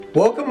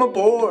Welcome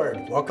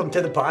aboard. Welcome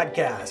to the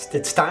podcast.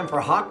 It's time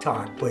for Hawk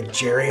Talk with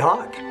Jerry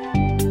Hawk.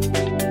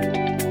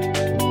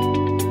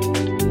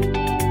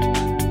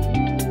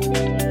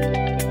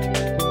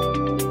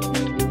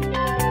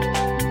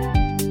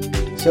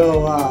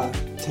 So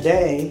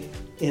today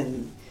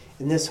in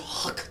this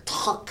Hawk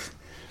Talk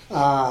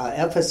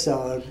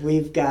episode,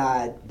 we've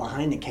got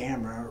behind the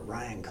camera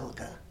Ryan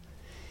Kulka,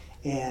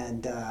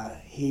 and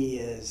he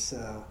is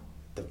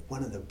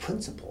one of the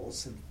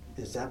principals.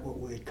 Is that what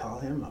we'd call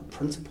him? A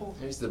principal?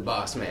 He's the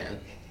boss man.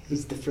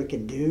 He's the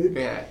freaking dude.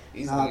 Yeah,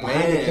 he's the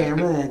behind the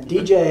camera. And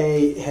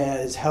DJ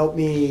has helped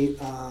me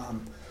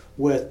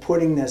with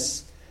putting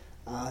these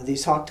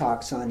Hawk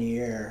Talks on the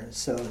air.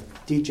 So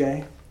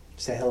DJ,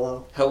 say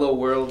hello. Hello,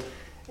 world.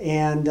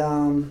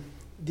 And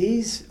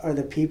these are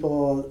the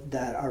people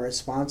that are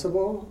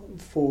responsible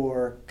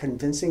for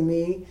convincing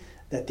me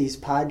that these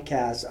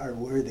podcasts are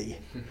worthy.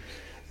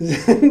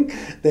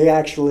 They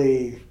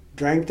actually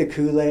drank the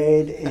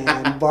Kool-Aid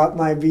and bought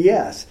my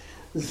BS.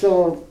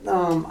 So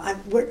I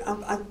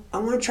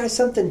want to try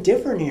something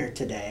different here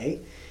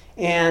today.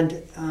 And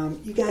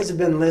you guys have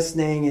been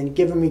listening and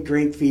giving me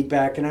great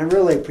feedback, and I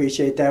really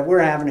appreciate that. We're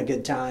having a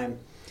good time.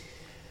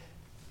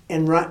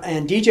 And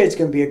DJ's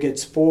going to be a good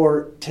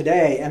sport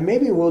today, and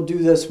maybe we'll do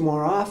this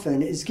more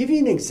often, is give you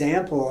an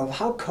example of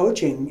how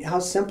coaching, how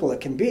simple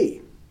it can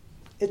be.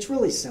 It's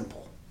really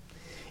simple.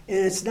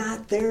 And it's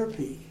not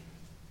therapy.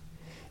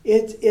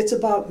 It's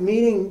about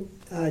meeting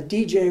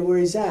DJ where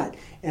he's at.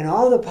 And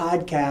all the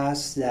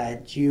podcasts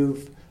that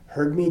you've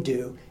heard me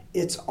do,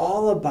 it's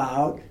all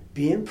about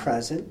being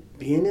present,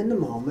 being in the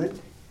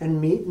moment,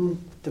 and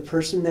meeting the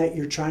person that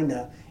you're trying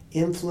to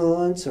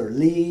influence or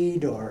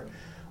lead or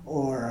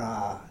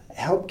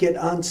help get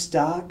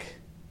unstuck.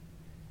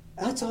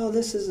 That's all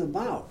this is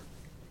about.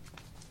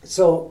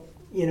 So,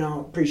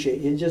 appreciate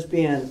you just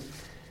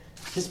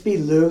be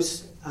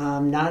loose.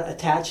 Not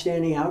attached to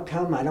any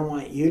outcome. I don't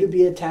want you to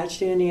be attached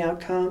to any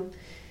outcome.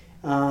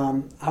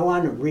 I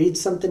want to read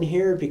something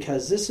here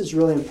because this is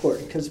really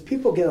important, because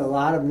people get a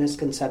lot of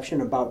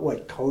misconception about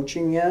what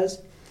coaching is.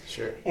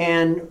 Sure.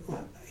 And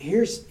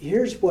here's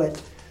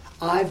what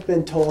I've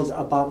been told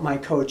about my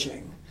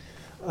coaching.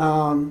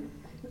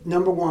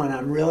 Number one,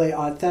 I'm really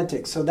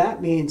authentic. So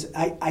that means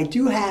I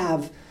do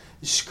have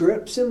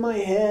scripts in my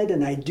head,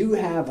 and I do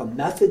have a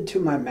method to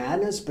my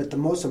madness, but the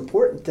most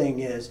important thing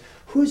is,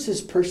 who's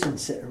this person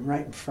sitting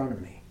right in front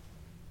of me?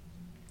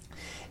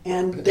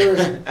 And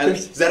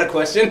is that a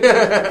question?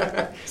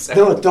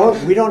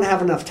 No, we don't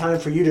have enough time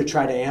for you to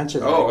try to answer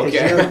that,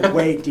 because you're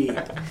way deep.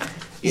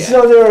 Yeah.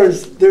 So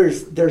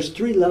there's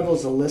three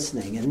levels of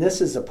listening, and this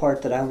is the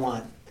part that I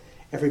want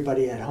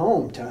everybody at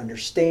home to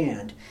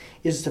understand.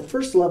 Is the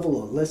first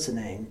level of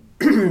listening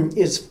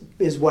is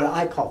what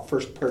I call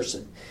first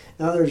person.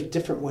 Now, there's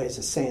different ways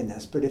of saying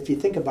this, but if you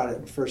think about it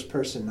in first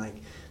person, like,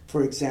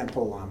 for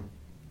example,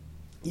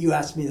 you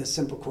ask me the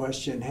simple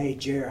question, hey,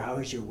 Jer, how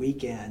was your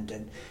weekend?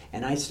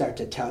 And I start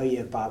to tell you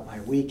about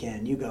my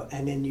weekend. You go,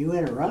 and then you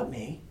interrupt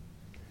me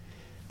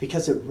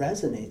because it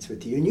resonates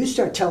with you. And you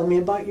start telling me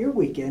about your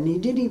weekend, and you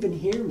didn't even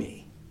hear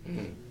me.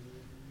 Mm-hmm.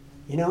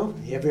 You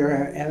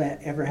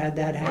ever had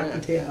that happen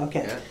to you?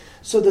 Okay. Yeah.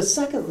 So the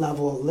second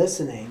level of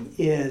listening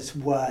is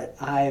what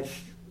I've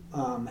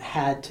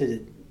had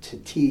to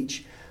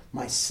teach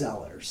my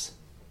sellers,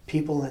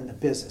 people in the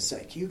business.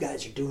 Like, you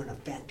guys are doing a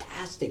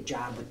fantastic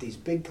job with these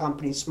big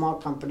companies, small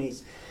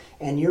companies,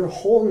 and your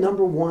whole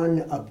number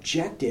one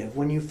objective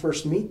when you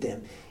first meet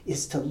them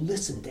is to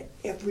listen to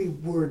every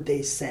word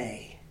they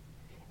say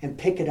and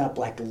pick it up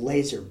like a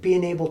laser,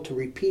 being able to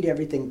repeat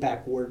everything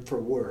back word for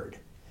word.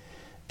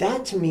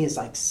 That to me is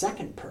like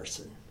second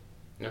person.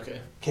 Okay.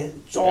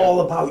 It's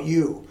all about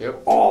you.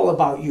 Yep. All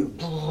about you.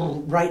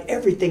 Write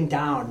everything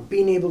down,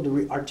 being able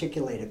to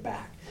articulate it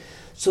back.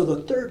 So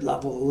the third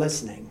level of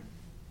listening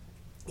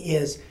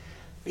is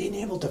being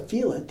able to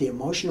feel it, the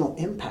emotional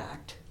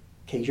impact.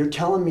 Okay, you're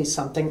telling me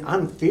something,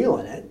 I'm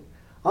feeling it.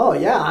 Oh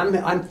yeah,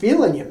 I'm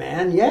feeling you,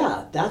 man.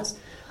 Yeah,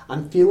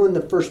 I'm feeling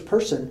the first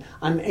person.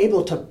 I'm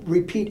able to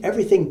repeat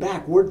everything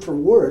back word for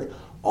word,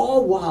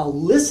 all while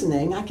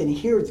listening. I can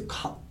hear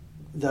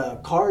the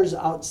cars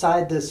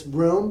outside this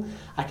room.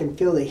 I can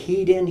feel the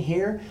heat in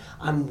here.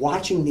 I'm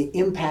watching the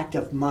impact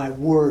of my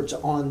words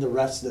on the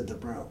rest of the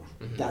room.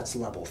 Mm-hmm. That's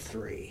level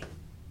 3.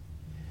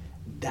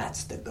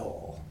 That's the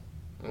goal.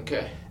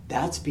 Okay.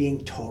 That's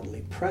being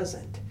totally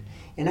present.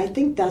 And I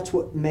think that's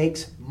what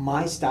makes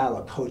my style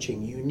of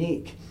coaching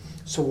unique.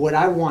 So what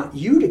I want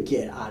you to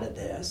get out of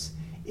this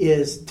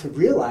is to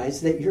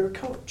realize that you're a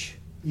coach.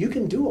 You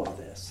can do all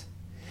this.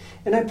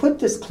 And I put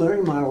this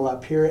clearing model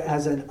up here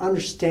as an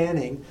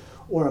understanding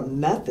or a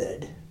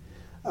method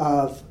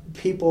of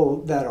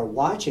people that are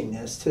watching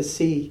this to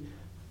see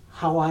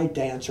how I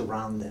dance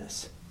around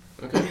this.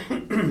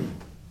 Okay.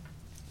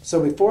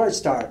 So before I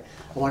start,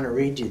 I want to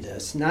read you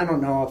this. And I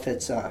don't know if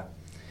it's an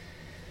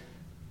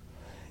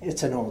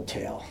old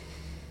tale.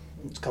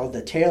 It's called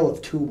The Tale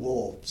of Two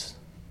Wolves.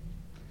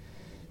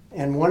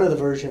 And one of the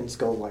versions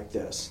go like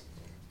this.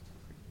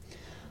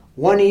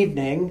 One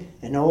evening,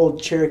 an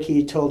old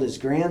Cherokee told his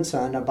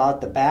grandson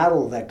about the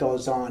battle that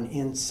goes on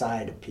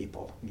inside of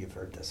people. You've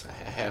heard this one.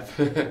 I have.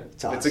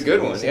 It's awesome. It's a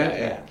good one. Isn't it?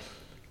 Yeah.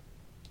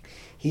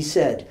 He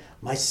said,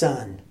 "My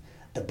son,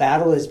 the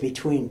battle is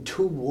between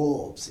two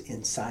wolves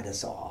inside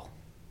us all.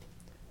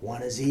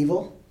 One is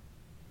evil.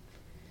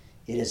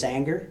 It is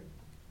anger,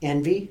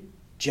 envy,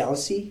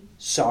 jealousy,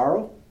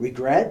 sorrow,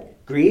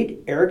 regret,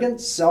 greed,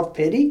 arrogance,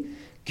 self-pity,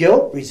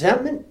 guilt,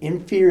 resentment,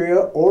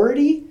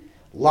 inferiority,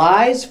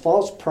 lies,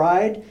 false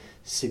pride,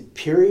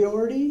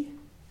 superiority,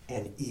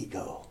 and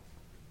ego.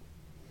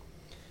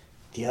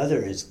 The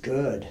other is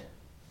good.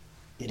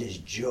 It is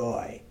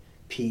joy,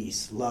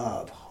 peace,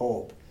 love,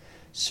 hope,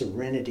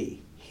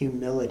 serenity,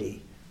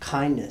 humility,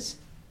 kindness,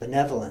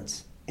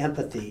 benevolence,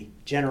 empathy,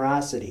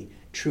 generosity,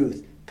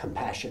 truth,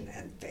 compassion,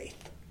 and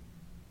faith."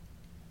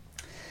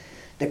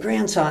 The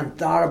grandson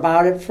thought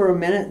about it for a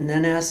minute and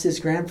then asked his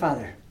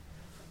grandfather,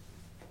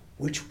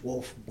 "Which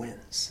wolf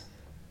wins?"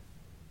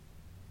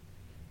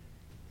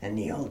 And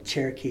the old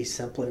Cherokee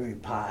simply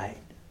replied,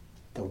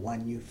 "The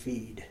one you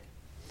feed."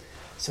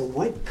 So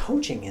what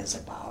coaching is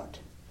about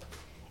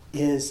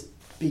is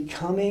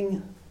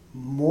becoming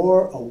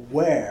more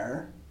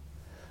aware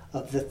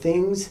of the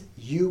things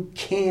you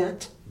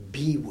can't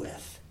be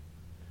with.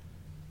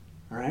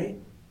 All right?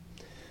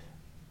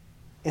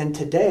 And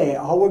today,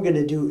 all we're going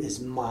to do is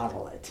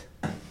model it.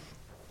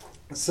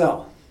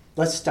 So,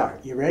 let's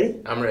start. You ready?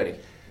 I'm ready.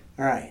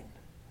 All right.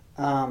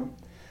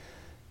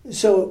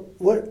 So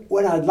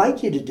what I'd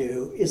like you to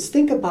do is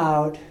think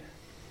about,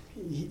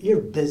 you're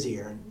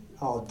busier than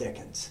all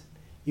Dickens.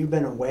 You've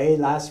been away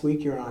last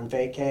week, you were on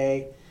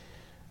vacay.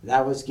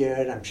 That was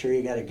good. I'm sure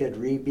you got a good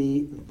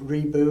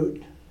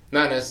reboot.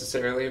 Not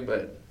necessarily,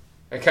 but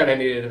I kind of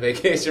needed a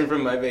vacation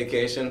from my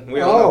vacation.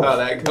 We all know how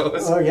that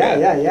goes. Oh,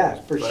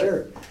 yeah, for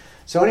sure.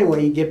 So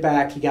anyway, you get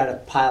back, you got a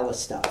pile of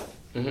stuff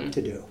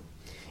to do.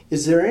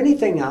 Is there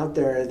anything out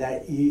there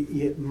that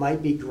you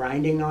might be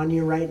grinding on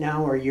you right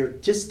now, or you're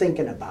just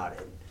thinking about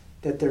it,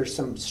 that there's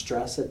some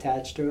stress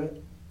attached to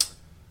it?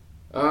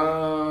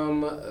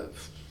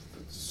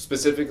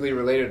 Specifically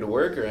related to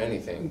work or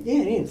anything?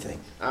 Yeah, anything.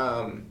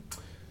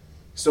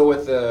 So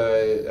with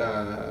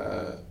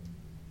the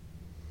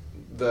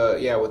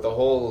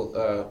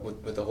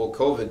whole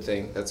COVID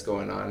thing that's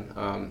going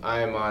on,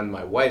 I am on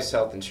my wife's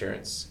health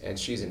insurance, and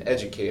she's an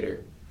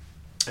educator,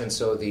 and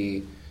so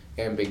the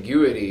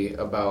ambiguity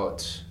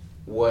about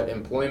what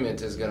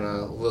employment is going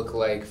to look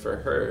like for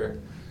her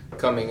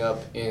coming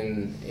up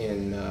in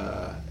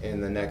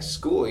the next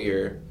school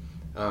year,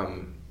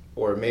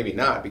 or maybe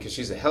not, because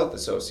she's a health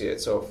associate.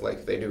 So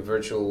if they do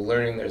virtual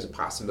learning, there's a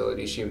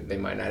possibility they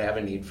might not have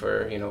a need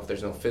for, if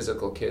there's no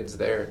physical kids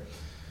there.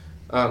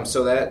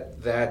 So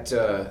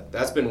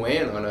that's been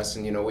weighing on us,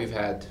 and we've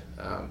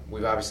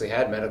obviously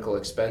had medical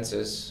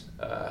expenses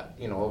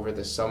over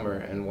the summer,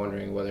 and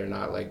wondering whether or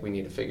not we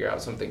need to figure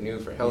out something new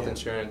for health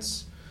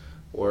insurance,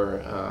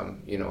 or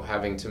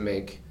having to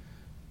make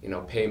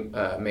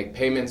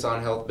payments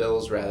on health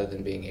bills rather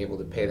than being able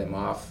to pay them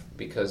off,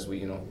 because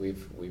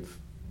we've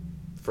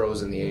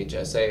frozen the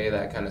HSA,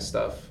 that kind of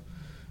stuff.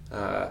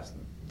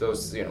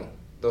 Those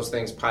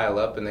things pile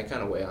up, and they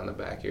kind of weigh on the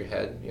back of your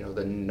head,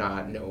 the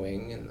not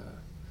knowing and the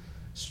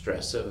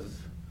stress of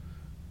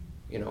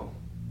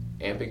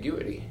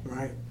ambiguity.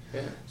 Right.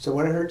 Yeah. So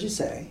what I heard you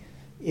say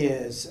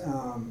is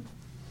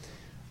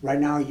right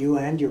now you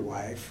and your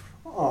wife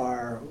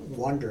are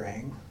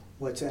wondering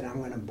and I'm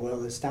going to boil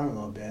this down a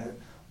little bit,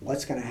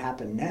 what's going to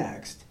happen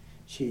next.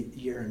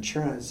 Your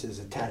insurance is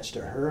attached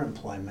to her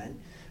employment.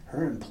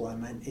 Her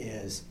employment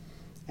is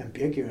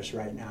ambiguous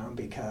right now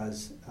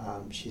because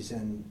she's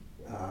in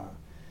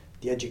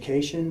the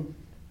education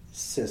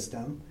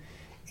system,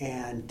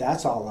 and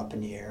that's all up in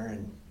the air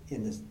and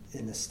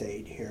in the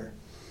state here.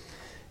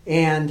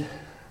 And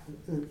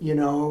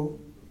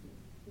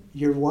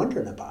you're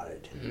wondering about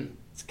it. Mm-hmm.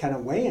 It's kind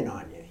of weighing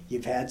on you.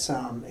 You've had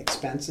some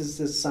expenses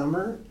this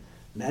summer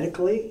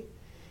medically,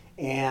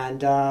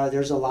 and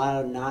there's a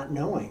lot of not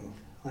knowing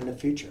on the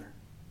future.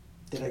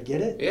 Did I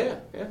get it? Yeah.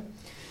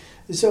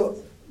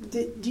 So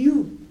do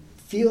you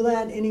feel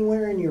that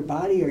anywhere in your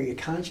body? Are you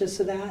conscious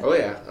of that? Oh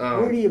yeah.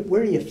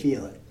 Where do you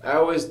feel it? I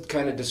always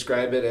kind of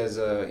describe it as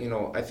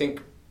I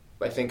think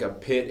a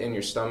pit in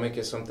your stomach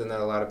is something that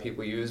a lot of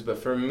people use, but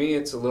for me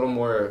it's a little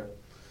more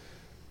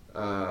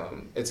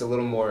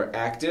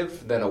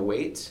active than a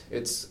weight.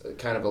 It's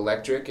kind of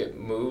electric. It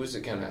moves.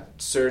 It kind of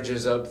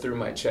surges up through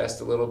my chest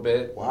a little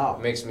bit. Wow.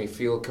 It makes me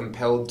feel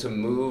compelled to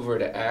move or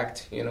to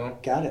act,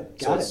 Got it.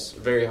 It's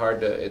very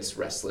hard it's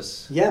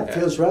restless. Yeah, it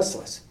feels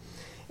restless.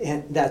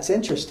 And that's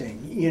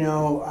interesting.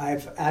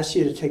 I've asked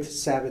you to take the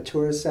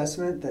saboteur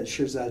assessment that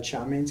Shirzad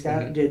Shamin's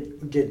got.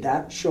 Mm-hmm. Did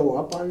that show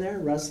up on there,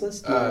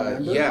 restless? Do you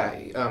remember? Yeah.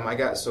 I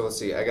got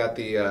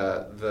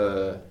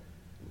the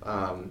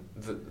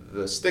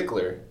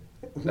stickler.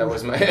 That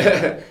was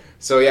my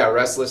so yeah,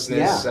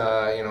 restlessness.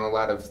 Yeah. A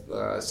lot of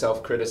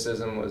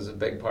self-criticism was a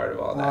big part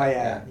of all that. Oh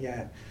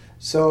yeah.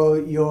 So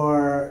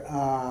your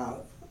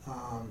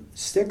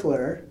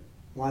stickler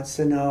wants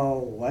to know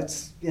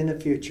what's in the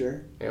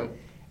future. Yep.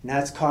 And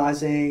that's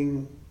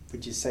causing,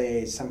 would you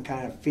say, some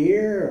kind of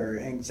fear or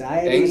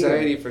anxiety?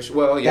 Anxiety for sure.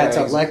 Well, yeah. That's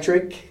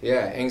electric.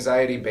 Yeah,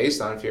 anxiety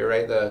based on fear,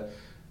 right?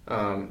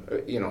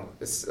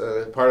 It's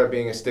part of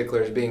being a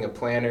stickler is being a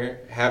planner,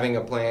 having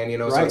a plan.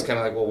 So Right. it's kind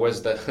of like, well,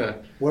 where's the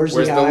Where's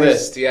the I's?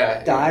 list?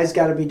 Yeah, The I's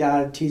got to be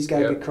dotted, T's got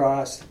to Yep. be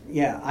crossed.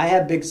 Yeah, I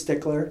have big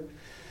stickler.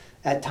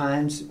 At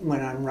times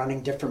when I'm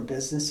running different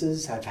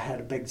businesses, I've had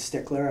a big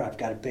stickler. I've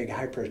got a big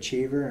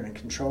hyperachiever and a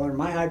controller.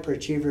 My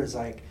hyperachiever is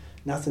like,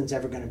 nothing's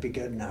ever going to be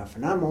good enough.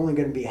 And I'm only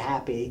going to be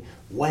happy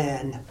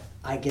when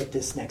I get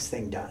this next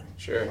thing done.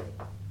 Sure.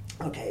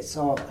 Okay,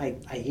 so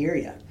I hear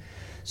you.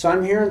 So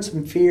I'm hearing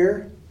some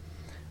fear.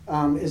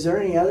 Is there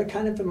any other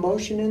kind of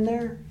emotion in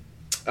there?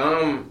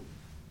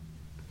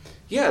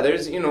 Yeah,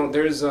 there's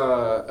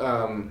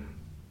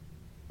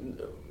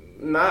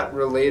not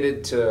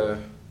related to.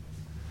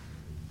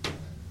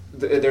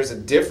 There's a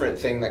different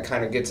thing that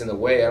kind of gets in the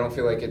way. I don't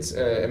feel like it's.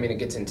 It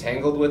gets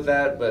entangled with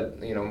that, but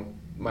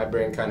my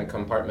brain kind of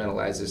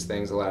compartmentalizes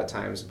things a lot of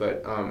times.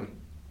 But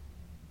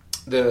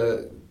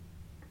the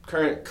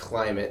current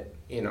climate,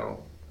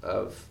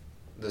 of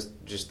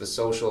just the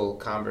social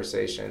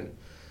conversation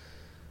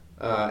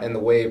and the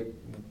way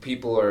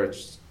people are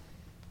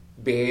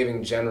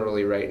behaving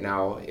generally right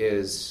now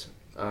is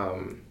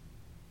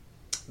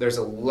there's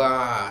a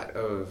lot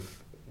of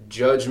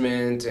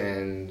judgment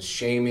and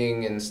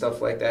shaming and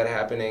stuff like that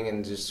happening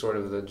in just sort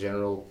of the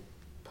general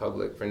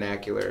public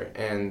vernacular.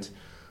 And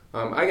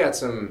I got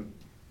some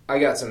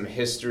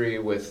history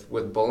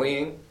with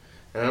bullying,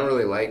 and I don't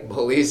really like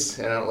bullies,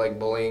 and I don't like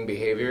bullying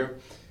behavior.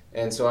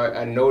 And so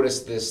I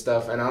noticed this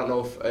stuff, and I don't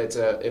know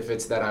if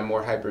it's that I'm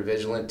more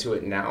hypervigilant to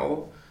it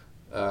now,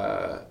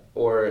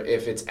 or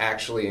if it's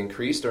actually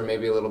increased, or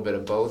maybe a little bit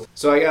of both.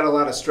 So I got a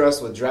lot of stress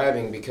with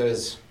driving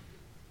because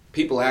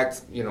people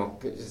act,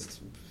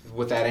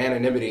 with that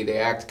anonymity, they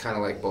act kind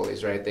of like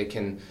bullies, right? They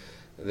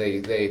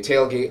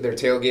tailgate, they're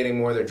tailgating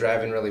more, they're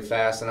driving really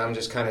fast, and I'm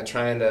just kind of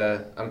trying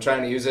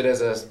to use it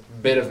as a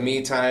bit of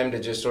me time to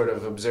just sort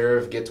of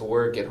observe, get to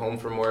work, get home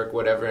from work,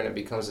 whatever, and it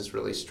becomes this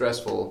really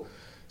stressful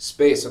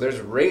space. So there's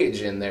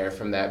rage in there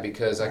from that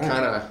because I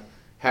kind of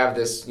have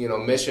this,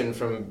 mission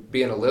from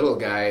being a little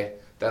guy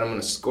that I'm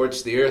going to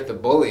scorch the earth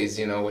of bullies,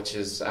 which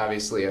is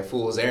obviously a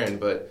fool's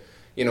errand, but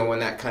when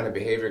that kind of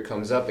behavior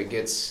comes up,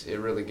 it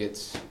really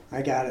gets.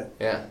 I got it.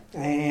 Yeah.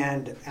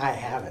 And I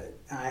have it.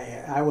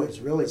 I was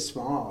really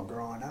small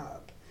growing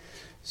up.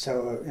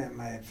 So, and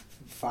my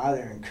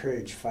father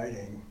encouraged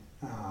fighting.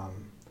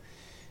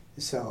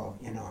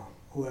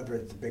 Whoever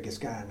the biggest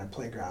guy on the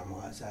playground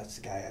was, that's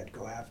the guy I'd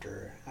go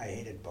after. I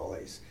hated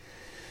bullies.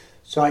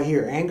 So I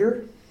hear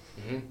anger.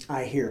 Mm-hmm.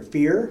 I hear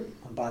fear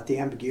about the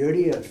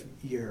ambiguity of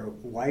your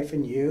wife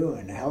and you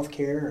and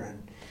healthcare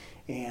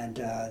and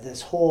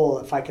this whole,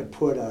 if I could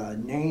put a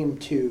name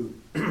to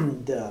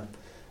the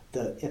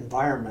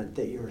environment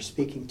that you were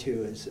speaking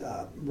to is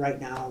right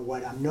now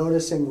what I'm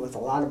noticing with a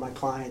lot of my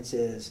clients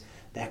is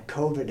that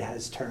COVID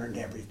has turned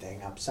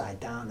everything upside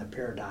down. The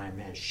paradigm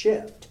has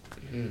shifted.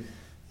 Mm-hmm.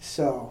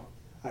 So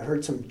I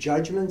heard some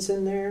judgments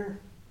in there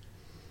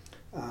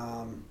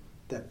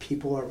that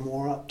people are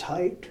more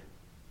uptight.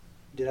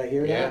 Did I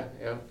hear that?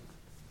 Yeah.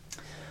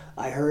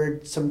 I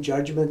heard some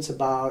judgments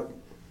about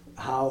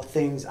how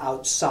things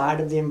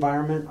outside of the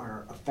environment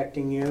are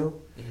affecting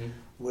you, mm-hmm.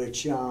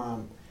 which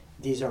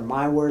these are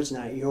my words,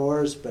 not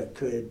yours, but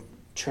could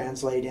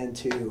translate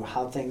into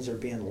how things are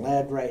being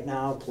led right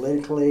now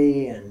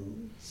politically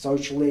and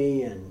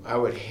socially. And I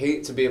would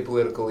hate to be a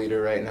political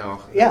leader right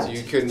now. Yeah,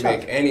 you couldn't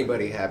make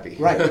anybody happy.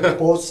 Right,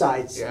 both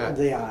sides of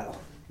the aisle.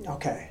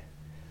 Okay.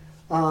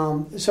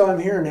 So I'm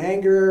hearing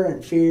anger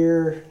and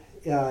fear.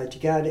 Do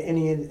you got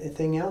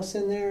anything else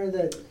in there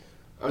that...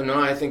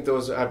 No, I think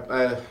those.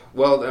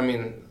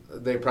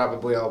 They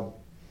probably all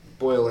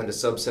boil into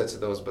subsets of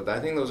those, but I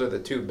think those are the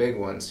two big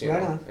ones.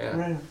 Right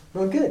on.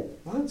 Well, good.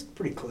 Well, that's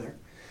pretty clear.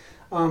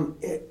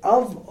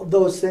 Of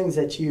those things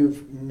that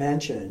you've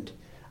mentioned,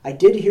 I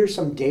did hear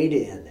some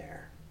data in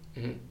there.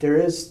 Mm-hmm. There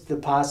is the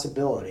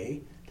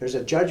possibility. There's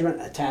a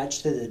judgment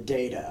attached to the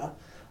data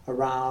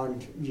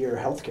around your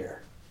health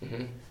care.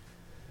 Mm-hmm.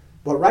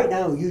 But right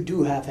now, you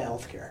do have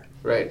health care.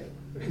 Right.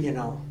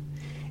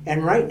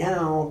 And right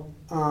now,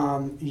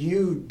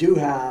 you do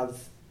have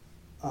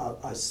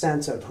a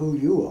sense of who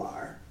you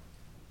are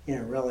in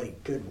a really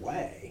good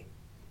way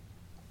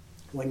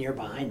when you're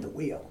behind the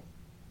wheel.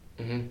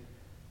 Mm-hmm.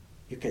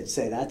 You could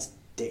say that's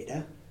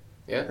data.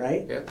 Yeah.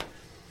 Right? Yeah.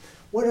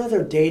 What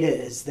other data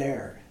is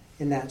there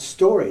in that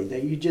story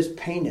that you just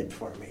painted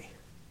for me?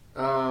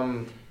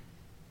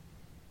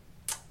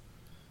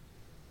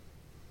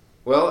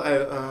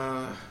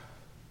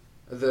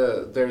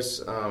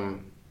 There's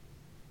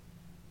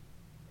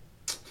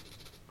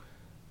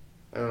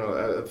I don't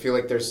know. I feel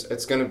like this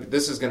is going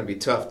to be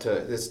tough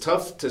it's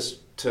tough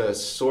to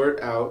sort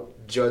out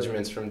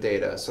judgments from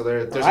data. So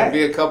there's going to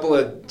be a couple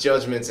of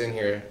judgments in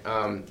here.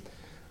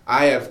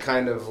 I have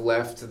kind of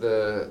left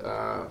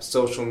the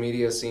social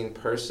media scene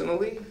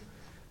personally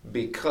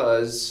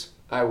because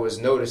I was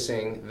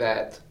noticing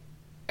that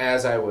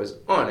as I was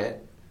on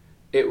it,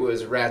 it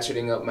was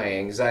ratcheting up my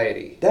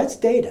anxiety. That's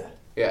data.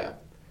 Yeah.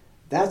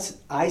 That's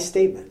I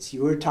statements.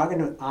 You were talking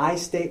to I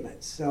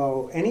statements.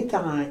 So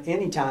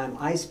anytime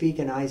I speak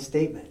in I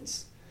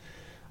statements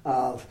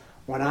of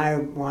when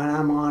I'm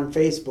on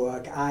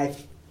Facebook, I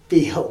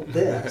feel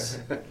this.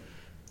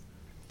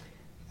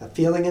 A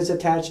feeling is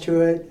attached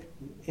to it,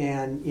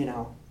 and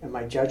am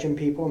I judging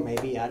people?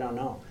 Maybe, I don't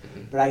know.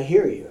 But I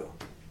hear you.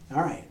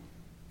 All right.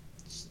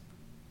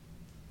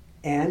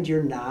 And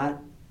you're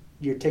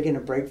taking a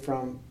break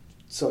from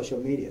social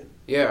media.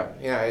 Yeah.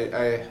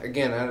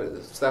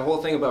 It's that whole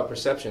thing about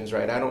perceptions,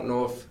 right? I don't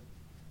know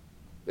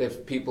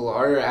if people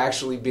are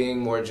actually being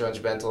more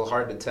judgmental,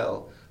 hard to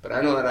tell. But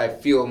I know that I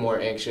feel more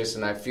anxious,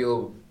 and I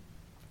feel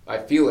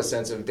a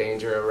sense of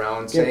danger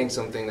around saying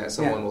something that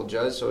someone will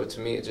judge. So to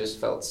me, it just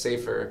felt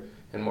safer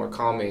and more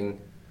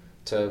calming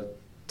to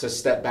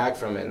step back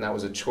from it, and that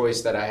was a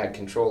choice that I had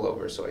control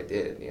over, so I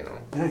did.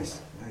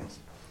 Nice.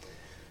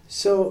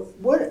 So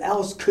what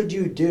else could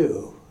you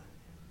do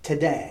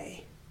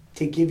today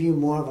to give you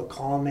more of a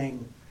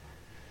calming?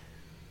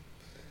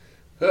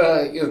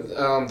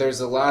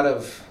 There's a lot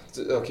of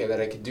that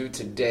I could do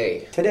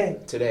today.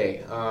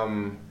 Today,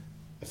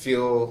 I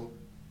feel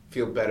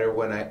better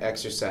when I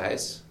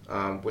exercise,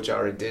 which I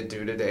already did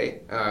do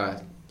today.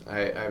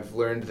 I've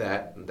learned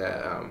that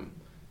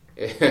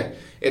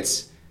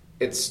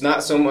it's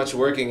not so much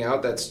working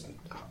out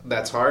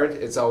that's hard.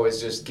 It's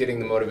always just getting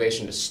the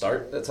motivation to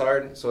start that's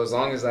hard. So as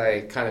long as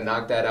I kind of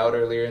knock that out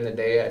earlier in the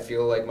day, I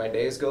feel like my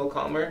days go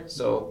calmer.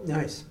 So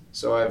nice.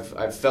 So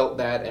I've felt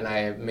that, and I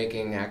am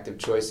making active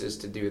choices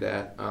to do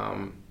that.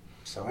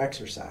 So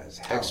exercise.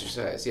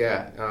 Exercise,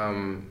 yeah.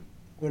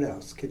 What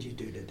else could you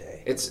do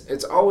today?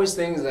 It's always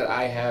things that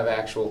I have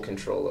actual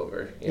control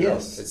over.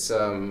 Yes. It's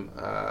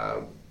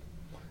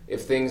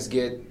if things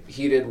get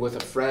heated with a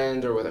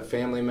friend or with a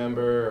family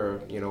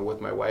member, or with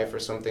my wife or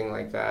something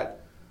like that.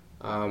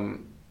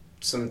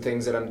 Some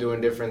things that I'm doing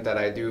different that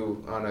I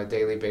do on a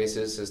daily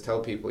basis is tell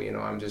people,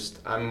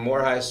 I'm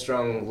more high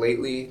strung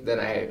lately than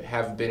I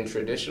have been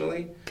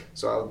traditionally.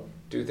 So I'll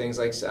do things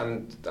like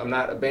I'm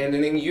not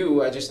abandoning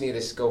you. I just need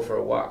to go for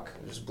a walk,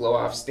 just blow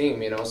off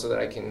steam, so that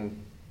I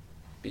can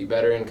be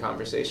better in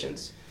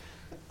conversations.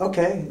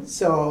 Okay,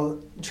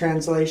 so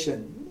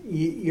translation,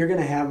 you're going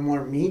to have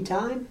more me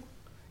time?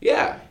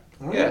 Yeah.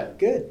 All right, yeah.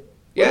 Good.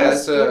 Yeah,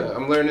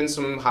 I'm learning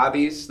some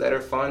hobbies that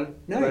are fun.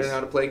 Nice. Learning how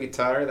to play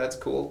guitar, that's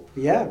cool.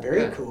 Yeah,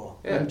 very cool.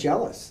 Yeah. I'm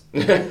jealous.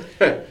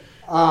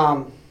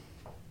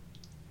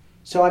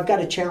 So I've got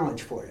a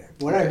challenge for you.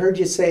 What I heard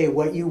you say,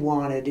 what you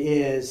wanted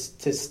is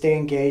to stay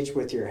engaged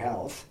with your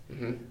health,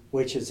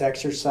 which is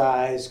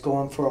exercise,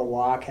 going for a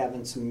walk,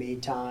 having some me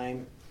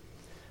time,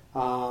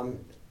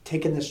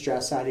 taking the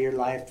stress out of your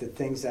life, the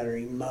things that are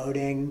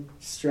emoting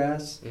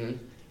stress.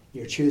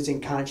 You're choosing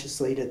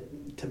consciously to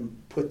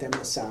put them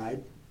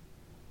aside.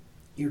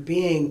 You're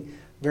being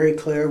very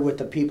clear with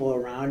the people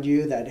around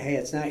you that, hey,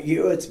 it's not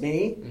you, it's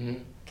me.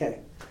 Okay.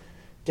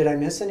 Did I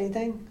miss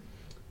anything?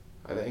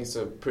 I think it's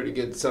a pretty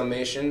good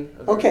summation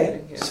of Okay,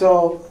 everything. Yeah.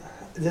 So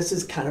this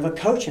is kind of a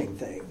coaching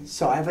thing.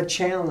 So I have a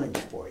challenge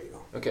for you.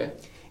 Okay.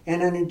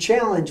 And in a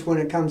challenge, when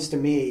it comes to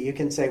me, you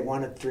can say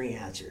one of three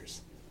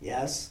answers.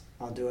 Yes,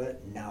 I'll do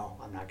it. No,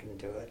 I'm not going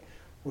to do it.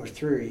 Or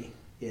three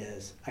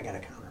is, I got a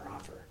counter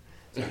offer.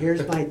 So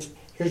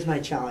here's my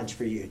challenge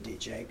for you,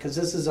 DJ, because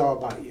this is all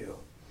about you.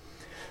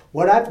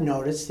 What I've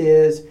noticed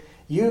is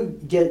you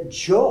get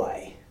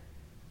joy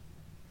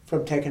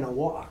from taking a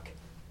walk.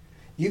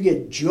 You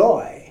get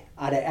joy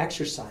out of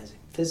exercising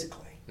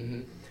physically.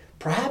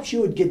 Perhaps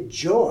you would get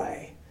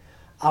joy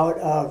out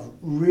of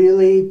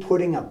really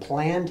putting a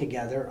plan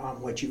together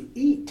on what you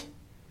eat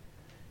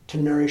to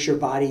nourish your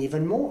body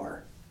even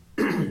more.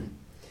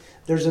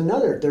 There's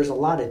a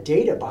lot of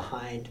data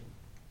behind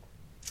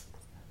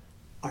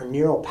our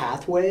neural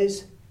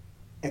pathways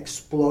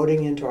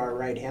exploding into our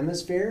right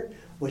hemisphere,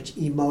 which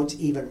emotes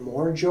even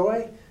more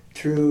joy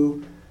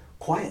through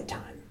quiet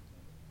time,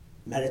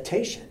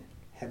 meditation.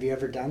 Have you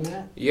ever done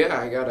that? Yeah,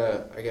 I got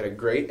a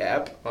great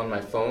app on my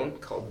phone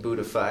called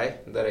Buddhify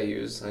that I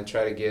use. I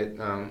try to get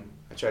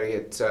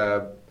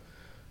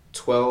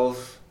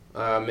 12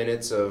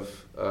 minutes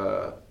of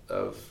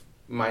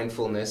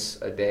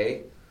mindfulness a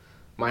day.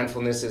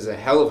 Mindfulness is a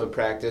hell of a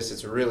practice.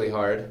 It's really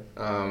hard,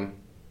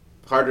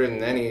 harder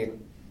than any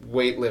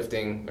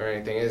weightlifting or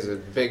anything. It is a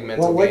big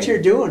mental game. Well, what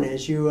you're doing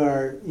is you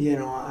are,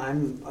 I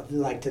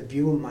like to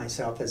view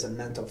myself as a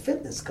mental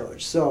fitness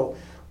coach. So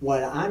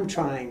what I'm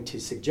trying to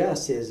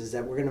suggest is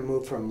that we're going to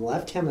move from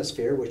left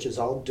hemisphere, which is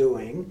all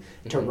doing,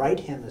 to right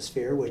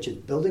hemisphere, which is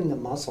building the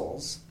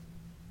muscles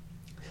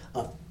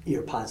of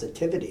your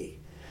positivity.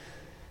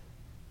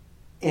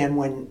 And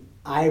when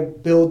I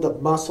build the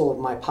muscle of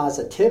my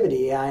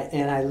positivity,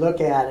 and I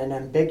look at an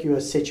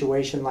ambiguous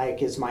situation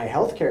like, is my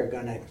healthcare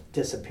going to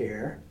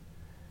disappear?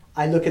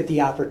 I look at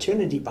the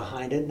opportunity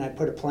behind it, and I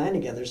put a plan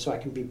together so I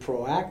can be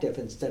proactive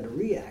instead of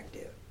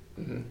reactive.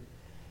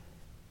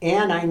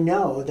 And I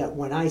know that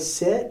when I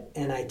sit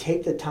and I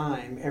take the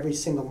time every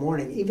single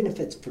morning, even if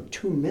it's for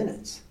 2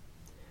 minutes,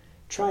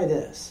 try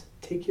this.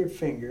 Take your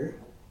finger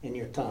and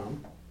your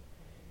thumb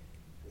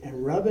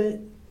and rub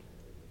it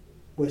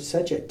with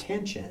such a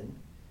tension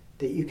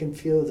that you can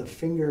feel the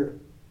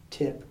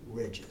fingertip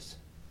ridges.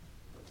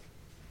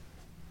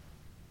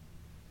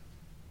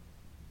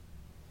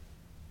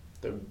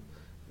 They're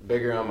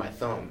bigger on my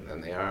thumb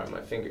than they are on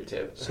my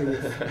fingertip. So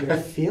you're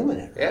feeling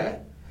it, right? Yeah.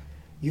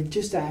 You've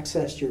just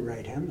accessed your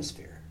right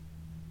hemisphere.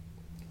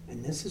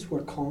 And this is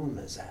where calm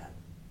is at.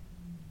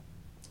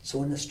 So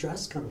when the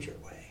stress comes your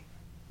way,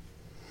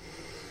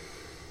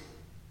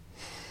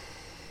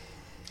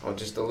 Oh,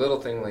 just a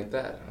little thing like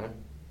that, huh?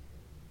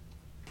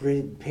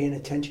 paying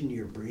attention to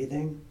your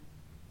breathing.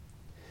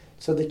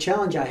 So the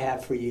challenge I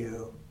have for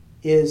you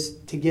is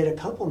to get a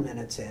couple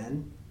minutes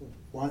in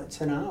once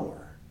an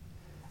hour,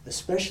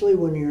 especially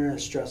when you're in a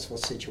stressful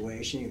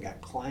situation, you've got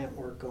client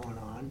work going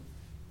on,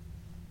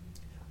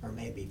 or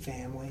maybe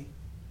family,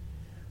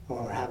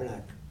 or having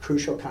a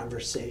crucial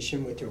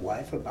conversation with your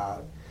wife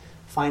about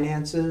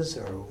finances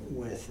or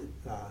with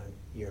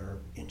your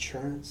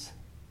insurance.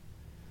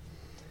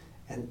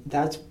 And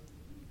that's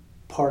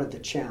part of the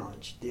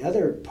challenge. The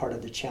other part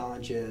of the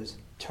challenge is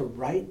to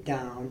write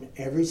down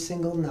every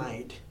single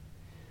night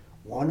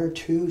 1 or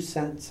 2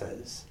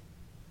 sentences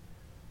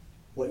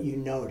what you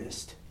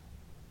noticed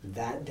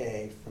that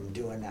day from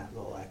doing that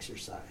little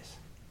exercise.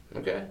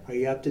 Okay. Are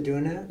you up to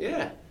doing that?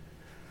 Yeah.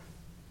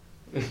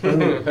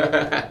 Boom.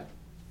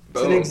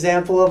 It's an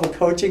example of a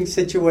coaching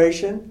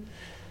situation.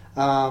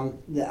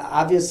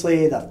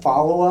 Obviously, the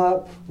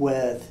follow-up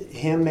with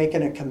him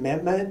making a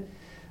commitment,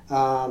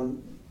 I'll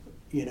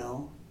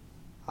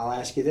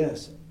ask you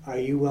this. Are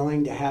you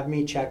willing to have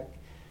me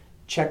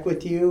check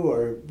with you,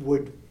 or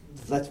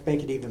let's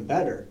make it even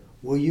better.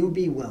 Will you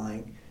be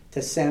willing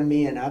to send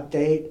me an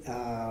update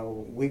a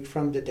week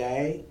from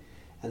today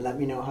and let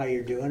me know how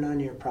you're doing on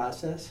your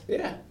process?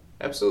 Yeah,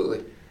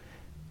 absolutely.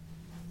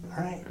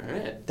 All right. All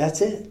right.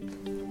 That's it.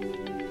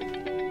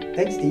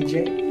 Thanks,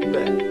 DJ. You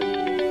bet.